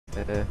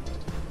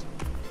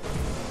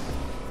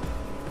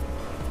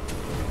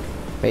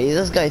Wait,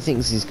 this guy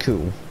thinks he's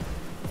cool.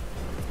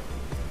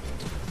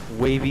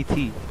 Wavy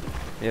T.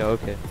 Yeah,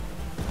 okay.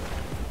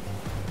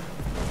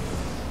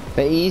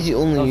 But he's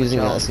only using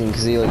that skin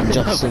because he like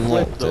just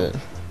unlocked it.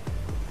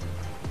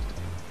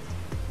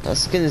 That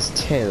skin is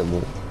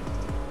terrible.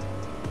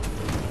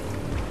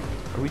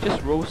 Are we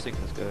just roasting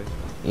this guy?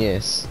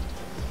 Yes.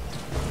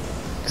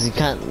 Because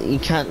he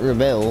can't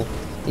rebel,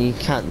 he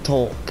can't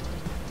talk.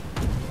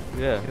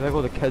 Yeah, like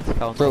all the kids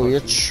can't. Bro, you're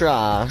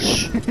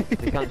trash.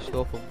 They can't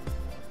stop him.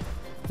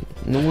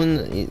 No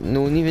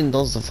one even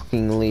does the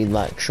fucking laid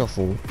back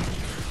shuffle.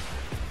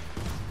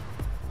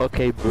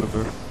 Okay,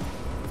 boomer.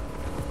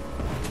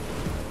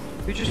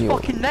 You just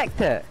fucking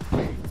necked it.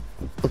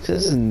 Look at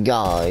this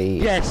guy.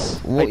 Yes.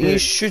 What are you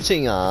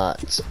shooting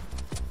at?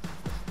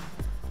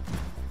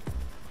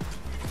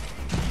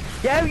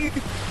 Get out, you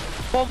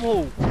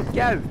bumhole.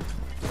 Get out.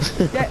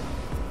 Get.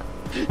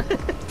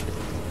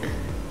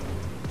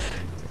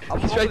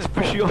 He's trying to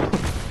push you off.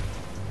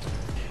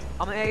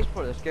 I'm an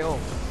expert. Let's get off.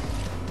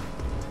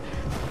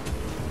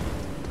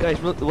 Guys,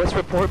 let's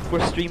report for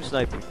stream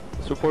sniping.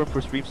 Let's report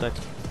for stream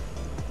sniping.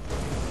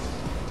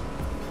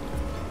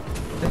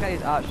 This guy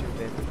is actually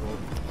very cool.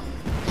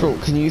 Bro,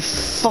 can you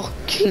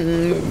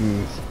fucking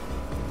move?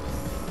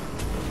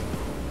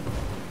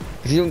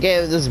 If you don't get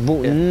out of this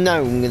boat now,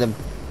 I'm gonna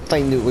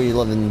find out where you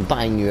live and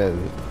bang you out.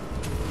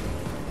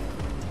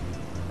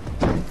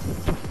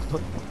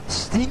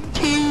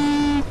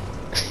 Stinky!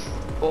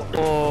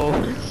 Uh-oh.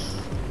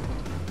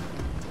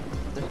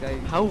 This guy...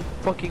 How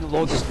fucking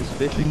long is this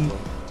fishing for?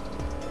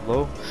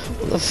 Hello?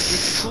 What the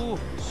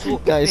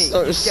f... Guys,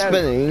 start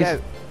spinning. Go.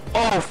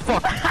 Oh,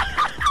 fuck!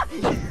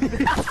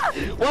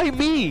 Why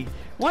me?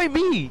 Why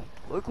me?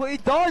 Look what you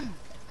done!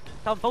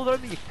 Come hold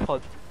on me, you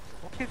cunt.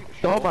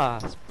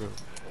 Dumbass, bro.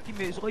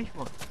 Teammate's life,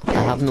 man.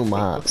 I have no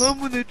mats. I'm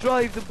gonna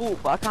drive the boat,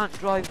 but I can't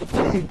drive the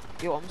boat. You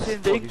know what I'm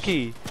saying?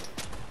 Stinky!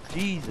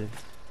 Jesus.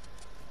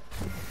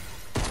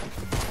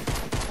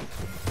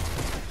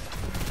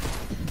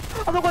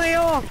 I'm not gonna air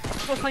off!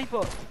 I've got a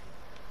sniper!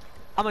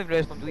 I'm not even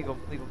resting him, leave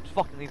him, just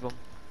fucking leave him.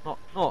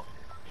 No.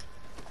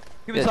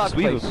 Give me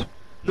sacrifice.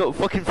 No,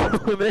 fucking throw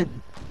him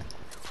in.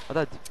 I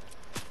did.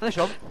 Finish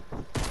him.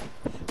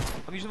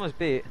 I'm using him as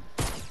bait.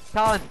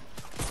 Talon!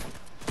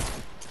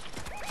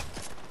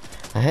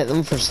 I hit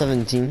them for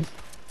 17.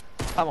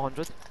 I'm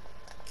 100.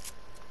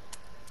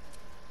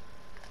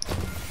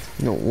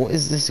 No, what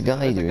is this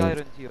guy doing? There's a guy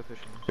around here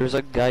fishing. There's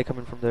a guy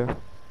coming from there.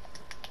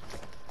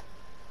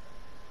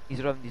 He's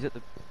at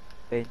the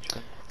bench.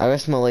 Man. I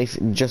risked my life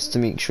just to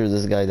make sure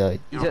this guy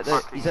died. He's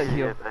at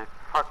here.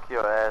 Fuck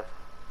your ass.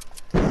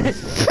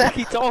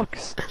 He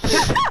talks.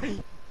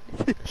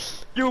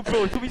 Yo,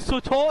 bro, don't be so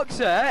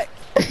toxic.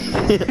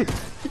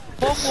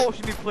 Mom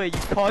watching me play, you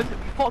cunt. What the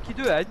fuck you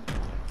doing?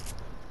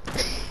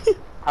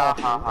 Ha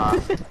ha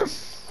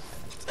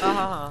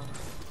ha.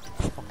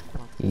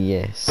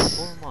 Yes.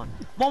 Oh, man.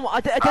 Mom, I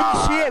didn't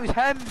say it was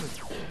him.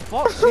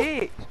 Fuck's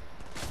sake.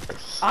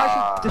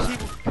 Actually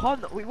disabled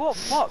cunt. Wait, what?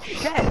 Fuck,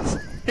 shit.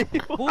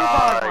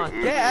 Bullbag, man,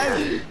 get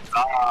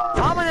out.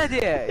 I'm an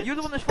idiot. You're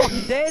the one that's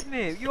fucking dead,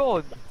 mate. You're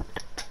on.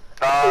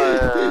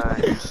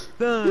 Die.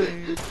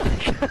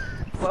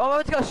 Well, I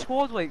want to get a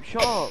squad wipe.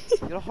 Shut up.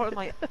 You're hurting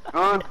my.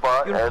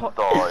 Goodbye and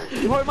die.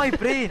 You hurt my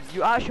brain.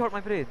 You actually hurt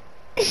my brain.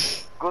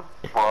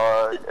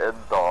 Goodbye and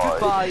die.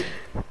 Goodbye.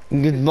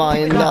 Goodbye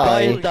and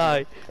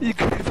die.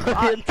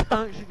 Goodbye and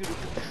die.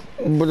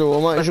 Bro,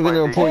 I'm actually going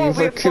to report you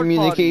for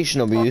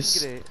communication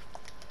abuse.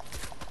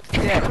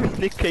 Yeah.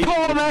 Communication.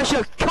 Thomas,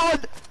 you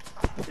cunt!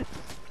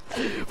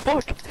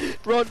 Fuck!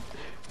 Run!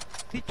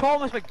 He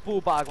Thomas like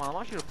bull bag, man. I'm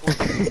actually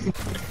reporting.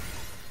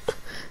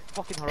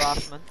 Fucking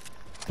harassment.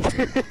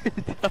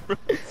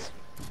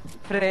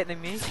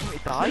 Threatening me. You want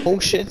to die? Oh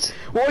shit.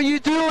 What are you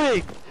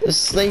doing? The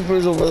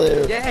sniper's over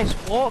there. Yes,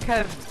 block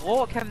him.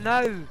 Block him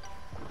now.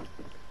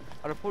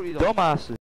 I report you. Dumbasses.